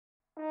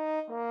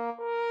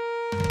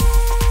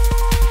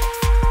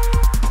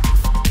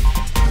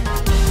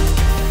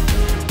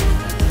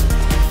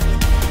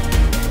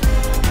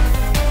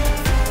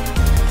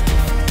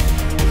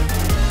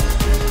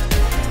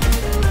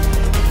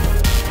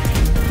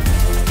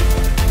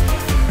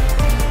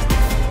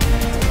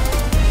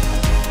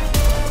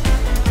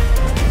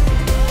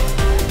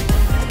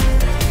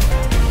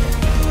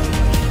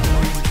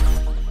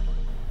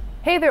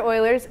Hey there,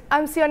 Oilers.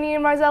 I'm Siani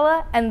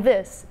Marzella, and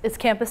this is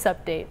Campus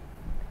Update.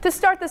 To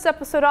start this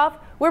episode off,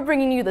 we're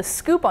bringing you the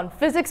scoop on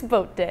Physics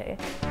Boat Day.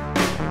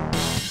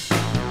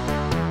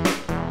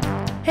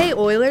 Hey,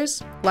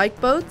 Oilers.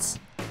 Like boats?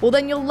 Well,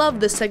 then you'll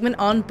love this segment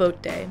on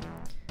Boat Day.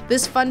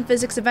 This fun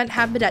physics event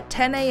happened at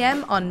 10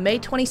 a.m. on May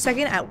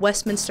 22nd at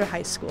Westminster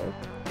High School.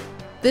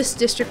 This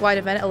district-wide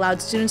event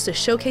allowed students to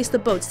showcase the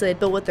boats they had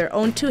built with their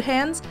own two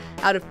hands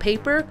out of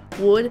paper,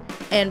 wood,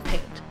 and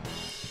paint.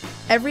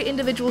 Every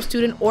individual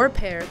student or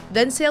pair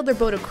then sailed their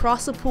boat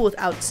across the pool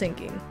without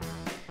sinking.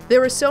 There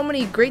were so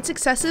many great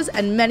successes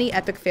and many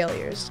epic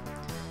failures.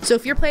 So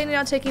if you're planning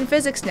on taking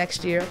physics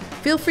next year,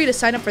 feel free to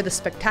sign up for this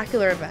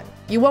spectacular event.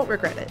 You won't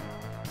regret it.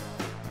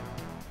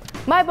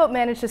 My boat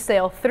managed to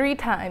sail 3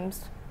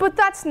 times, but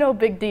that's no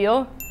big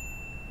deal.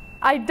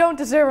 I don't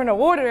deserve an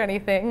award or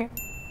anything.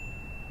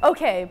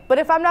 Okay, but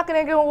if I'm not going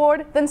to get an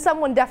award, then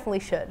someone definitely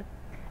should.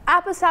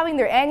 APA's having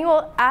their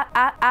annual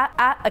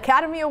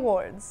Academy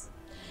Awards.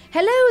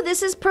 Hello,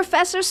 this is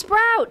Professor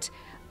Sprout.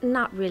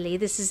 Not really,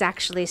 this is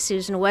actually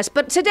Susan West,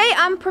 but today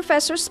I'm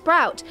Professor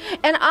Sprout,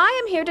 and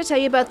I am here to tell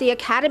you about the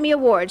Academy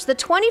Awards, the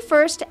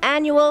 21st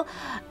Annual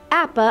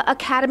APA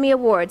Academy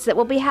Awards that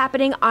will be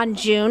happening on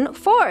June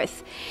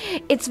 4th.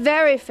 It's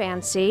very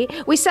fancy.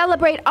 We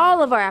celebrate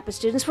all of our APA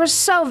students. We're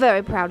so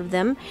very proud of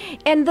them.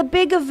 And the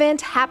big event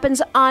happens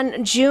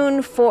on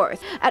June 4th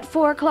at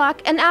 4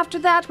 o'clock. And after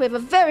that, we have a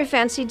very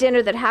fancy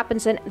dinner that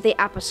happens in the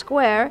APA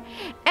Square.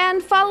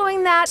 And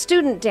following that,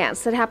 student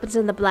dance that happens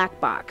in the Black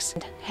Box.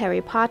 And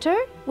Harry Potter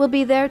will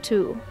be there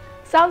too.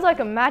 Sounds like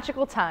a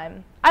magical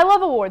time. I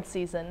love awards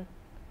season.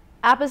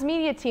 APA's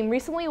media team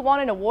recently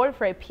won an award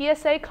for a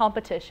PSA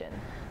competition.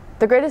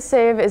 The Greatest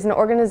Save is an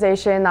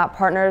organization that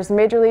partners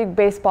Major League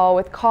Baseball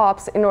with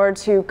cops in order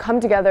to come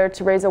together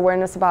to raise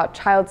awareness about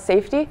child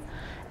safety.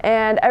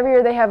 And every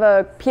year they have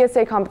a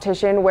PSA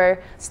competition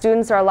where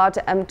students are allowed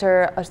to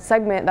enter a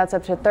segment that's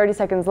up to 30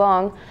 seconds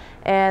long.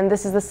 And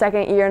this is the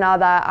second year now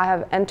that I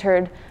have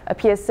entered a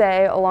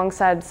PSA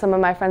alongside some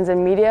of my friends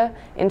in media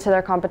into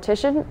their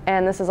competition.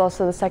 And this is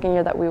also the second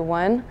year that we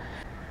won.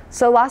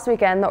 So last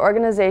weekend, the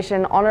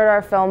organization honored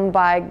our film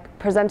by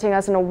presenting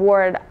us an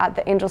award at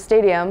the Angel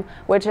Stadium,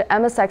 which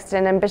Emma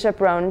Sexton and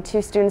Bishop Roan,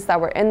 2 students that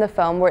were in the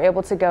film, were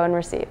able to go and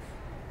receive.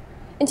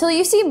 Until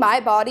you see my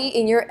body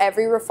in your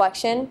every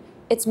reflection,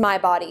 it's my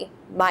body,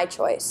 my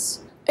choice.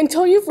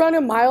 Until you've run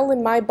a mile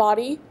in my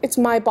body,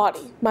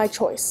 my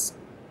choice.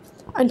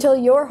 Until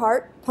your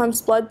heart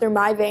pumps blood through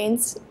my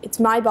veins, it's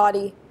my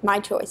body, my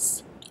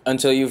choice.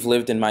 Until you've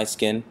lived in my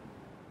skin,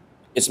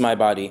 it's my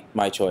body,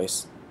 my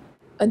choice.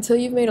 Until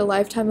you've made a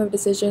lifetime of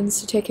decisions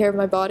to take care of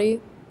my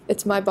body,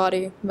 it's my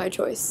body, my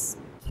choice.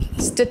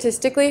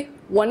 Statistically,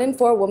 1 in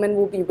 4 women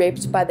will be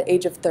raped by the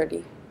age of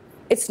 30.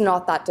 It's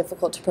not that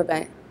difficult to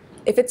prevent.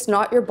 If it's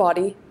not your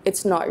body,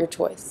 it's not your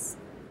choice.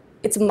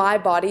 It's my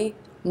body,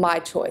 my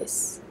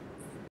choice.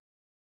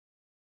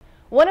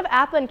 One of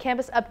APA and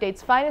Campus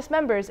Update's finest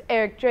members,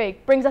 Eric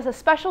Drake, brings us a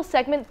special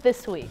segment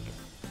this week.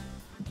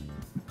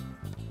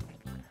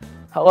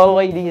 Hello,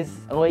 ladies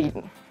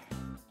and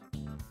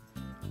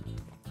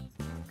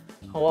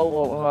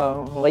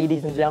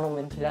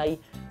gentlemen. Today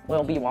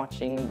we'll be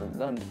watching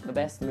the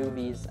best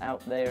movies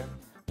out there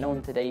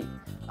known to date.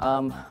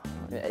 On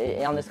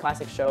this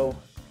classic show,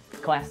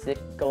 classic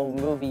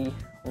movie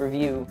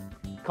review,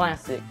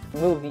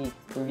 we'll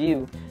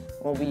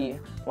be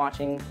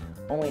watching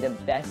only the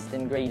best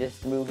and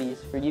greatest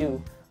movies for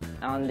you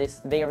on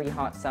this very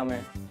hot summer.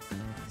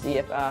 See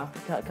if or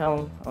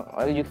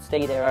you can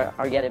stay there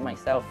or get it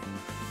myself.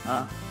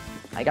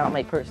 I got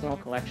my personal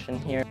collection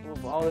here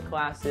of all the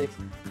classics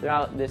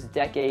throughout this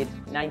decade,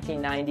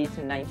 1990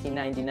 to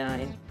 1999.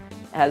 It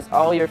has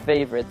all your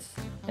favorites,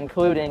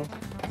 including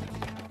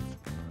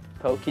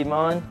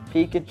Pokemon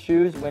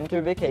Pikachu's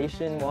Winter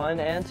Vacation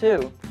 1 and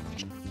 2.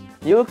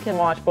 You can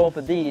watch both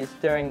of these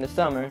during the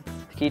summer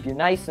to keep you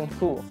nice and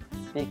cool,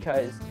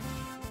 because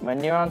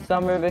when you're on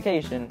summer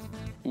vacation,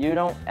 you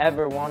don't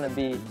ever want to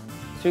be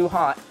too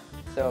hot.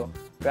 So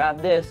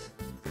grab this,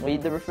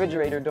 leave the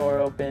refrigerator door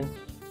open,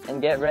 and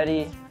get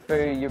ready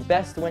for your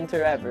best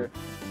winter ever.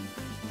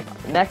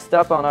 Next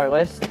up on our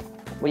list,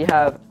 we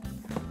have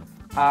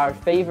our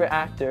favorite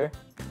actor,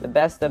 the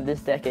best of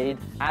this decade,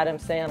 Adam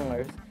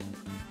Sandler's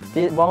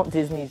Walt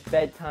Disney's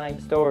Bedtime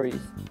Stories.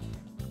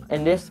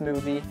 In this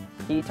movie,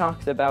 he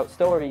talks about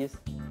stories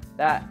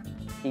that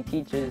he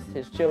teaches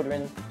his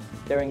children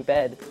during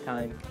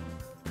bedtime.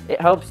 It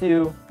helps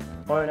you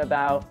learn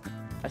about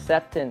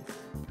acceptance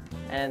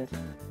and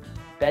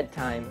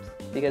bedtimes,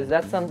 because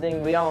that's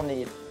something we all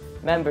need.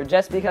 Remember,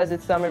 just because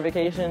it's summer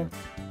vacation,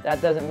 that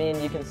doesn't mean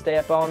you can stay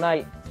up all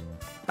night.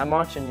 I'm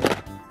watching you.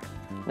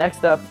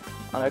 Next up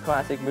on our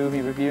classic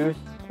movie reviews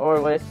or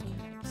list,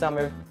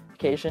 summer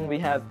vacation, we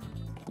have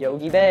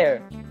Yogi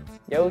Bear.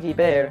 Yogi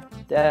Bear,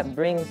 that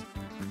brings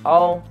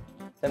all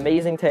the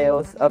amazing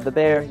tales of the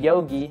bear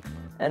Yogi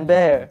and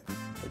Bear,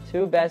 the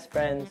 2 best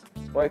friends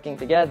working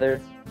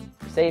together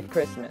to save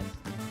Christmas.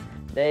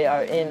 They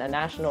are in a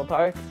national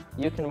park.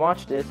 You can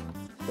watch this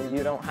so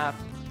you don't have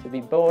to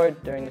be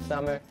bored during the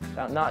summer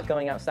about not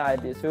going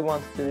outside, because who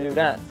wants to do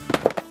that?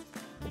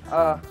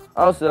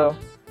 Also,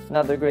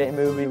 another great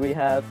movie we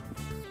have,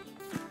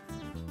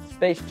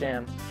 Space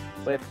Jam,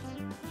 with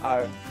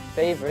our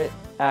favorite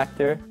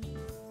actor,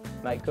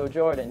 Michael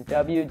Jordan,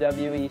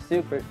 WWE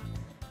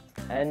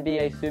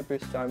NBA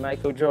superstar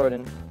Michael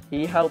Jordan.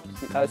 He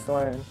helps us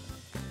learn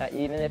that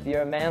even if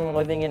you're a man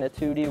living in a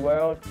 2D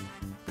world,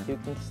 you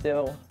can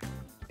still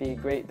be a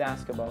great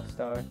basketball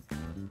star.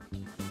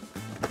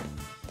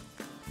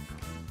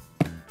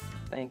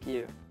 Thank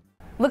you.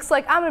 Looks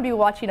like I'm going to be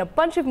watching a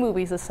bunch of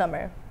movies this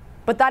summer.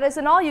 But that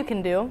isn't all you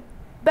can do.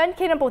 Ben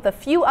came up with a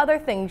few other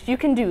things you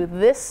can do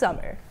this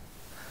summer.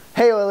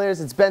 Hey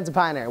Oilers, it's Ben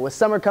Tapiner. With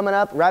summer coming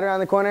up right around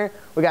the corner,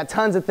 we got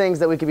tons of things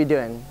that we could be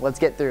doing. Let's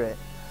get through it.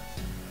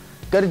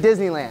 Go to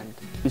Disneyland.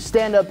 You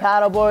stand-up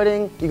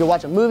paddleboarding, you can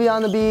watch a movie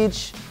on the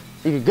beach,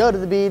 you could go to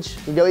the beach,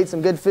 you can go eat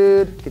some good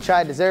food, you could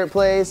try a dessert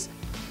place,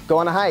 go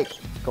on a hike,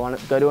 go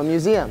to a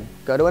museum,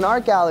 go to an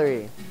art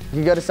gallery, you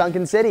can go to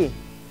Sunken City,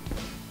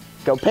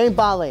 go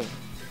paintballing,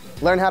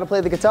 learn how to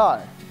play the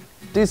guitar,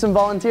 do some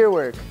volunteer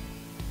work,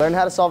 learn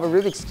how to solve a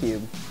Rubik's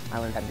Cube. I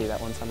learned how to do that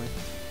one summer.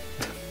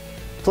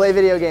 Play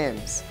video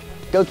games,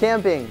 go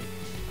camping,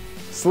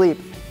 sleep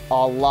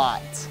a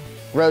lot,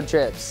 road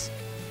trips.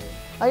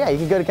 Oh yeah, you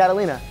can go to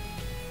Catalina.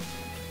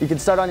 You can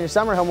start on your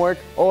summer homework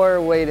or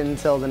wait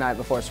until the night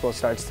before school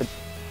starts to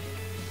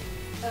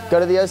go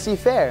to the OC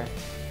Fair,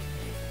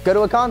 go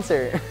to a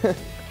concert,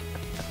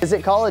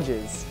 visit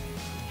colleges,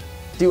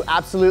 do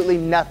absolutely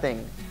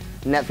nothing,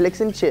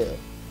 Netflix and chill,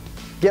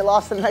 get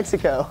lost in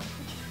Mexico,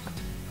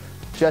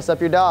 dress up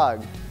your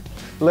dog,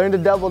 learn to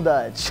double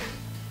dutch,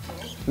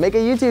 make a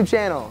YouTube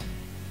channel,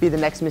 be the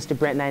next Mr.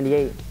 Brent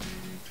 98,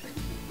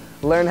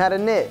 learn how to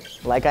knit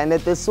like I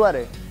knit this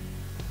sweater,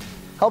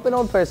 help an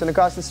old person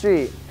across the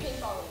street.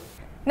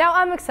 Now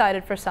I'm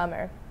excited for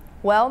summer.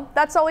 Well,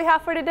 that's all we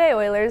have for today,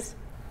 Oilers.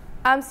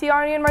 I'm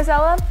Ciarni and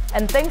Marzella,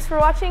 and thanks for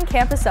watching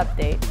Campus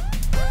Update.